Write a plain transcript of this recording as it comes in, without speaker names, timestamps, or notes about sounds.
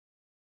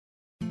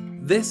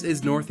This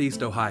is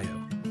Northeast Ohio,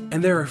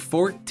 and there are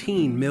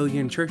 14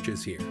 million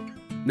churches here.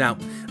 Now,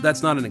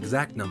 that's not an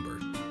exact number,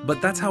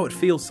 but that's how it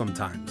feels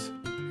sometimes.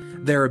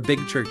 There are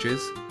big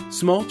churches,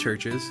 small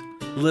churches,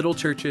 little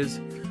churches,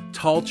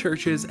 tall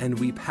churches, and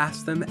we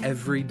pass them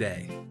every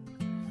day.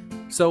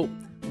 So,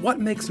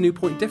 what makes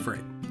NewPointe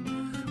different?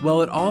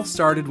 Well, it all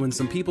started when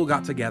some people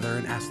got together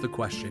and asked the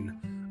question,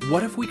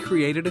 what if we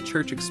created a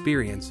church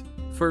experience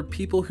for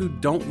people who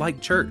don't like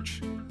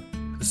church?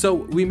 So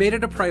we made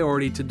it a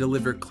priority to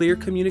deliver clear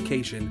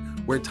communication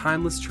where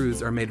timeless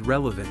truths are made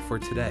relevant for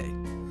today.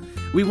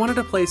 We wanted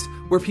a place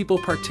where people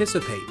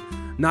participate,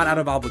 not out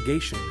of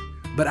obligation,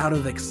 but out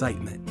of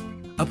excitement.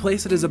 A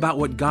place that is about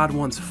what God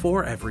wants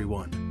for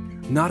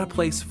everyone, not a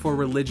place for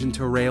religion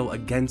to rail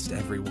against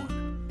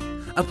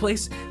everyone. A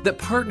place that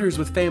partners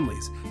with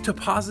families to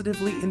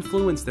positively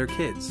influence their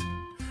kids.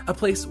 A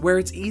place where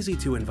it's easy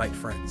to invite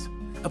friends.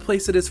 A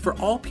place that is for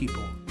all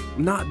people,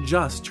 not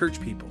just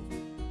church people.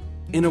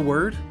 In a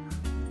word,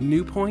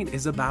 NewPointe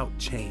is about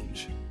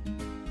change.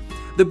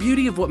 The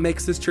beauty of what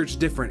makes this church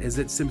different is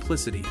its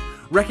simplicity,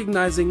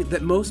 recognizing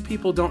that most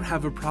people don't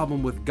have a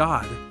problem with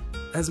God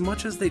as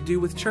much as they do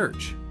with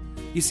church.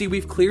 You see,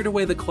 we've cleared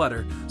away the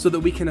clutter so that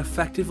we can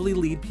effectively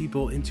lead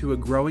people into a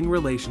growing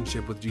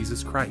relationship with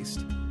Jesus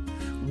Christ.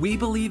 We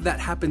believe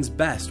that happens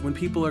best when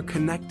people are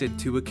connected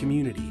to a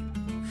community.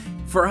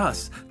 For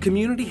us,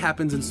 community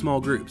happens in small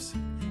groups.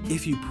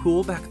 If you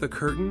pull back the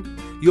curtain,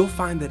 you'll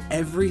find that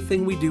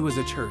everything we do as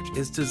a church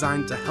is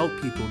designed to help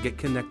people get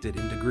connected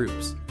into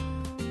groups.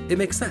 It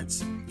makes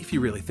sense, if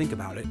you really think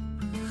about it.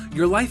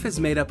 Your life is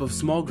made up of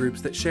small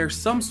groups that share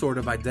some sort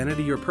of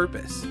identity or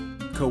purpose.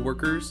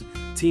 Coworkers,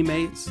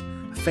 teammates,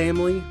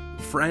 family,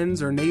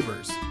 friends, or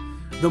neighbors.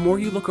 The more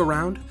you look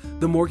around,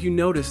 the more you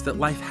notice that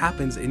life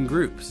happens in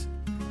groups.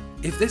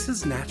 If this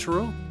is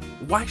natural,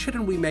 why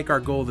shouldn't we make our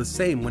goal the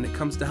same when it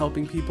comes to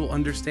helping people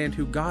understand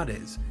who God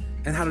is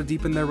and how to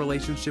deepen their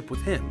relationship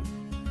with Him?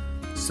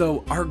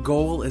 So our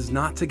goal is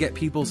not to get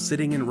people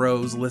sitting in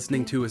rows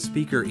listening to a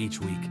speaker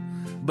each week,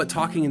 but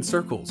talking in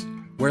circles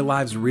where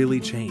lives really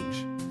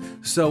change.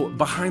 So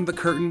behind the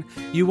curtain,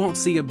 you won't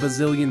see a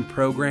bazillion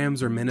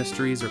programs or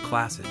ministries or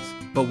classes,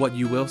 but what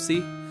you will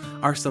see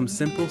are some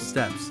simple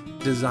steps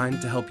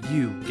designed to help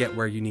you get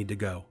where you need to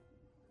go.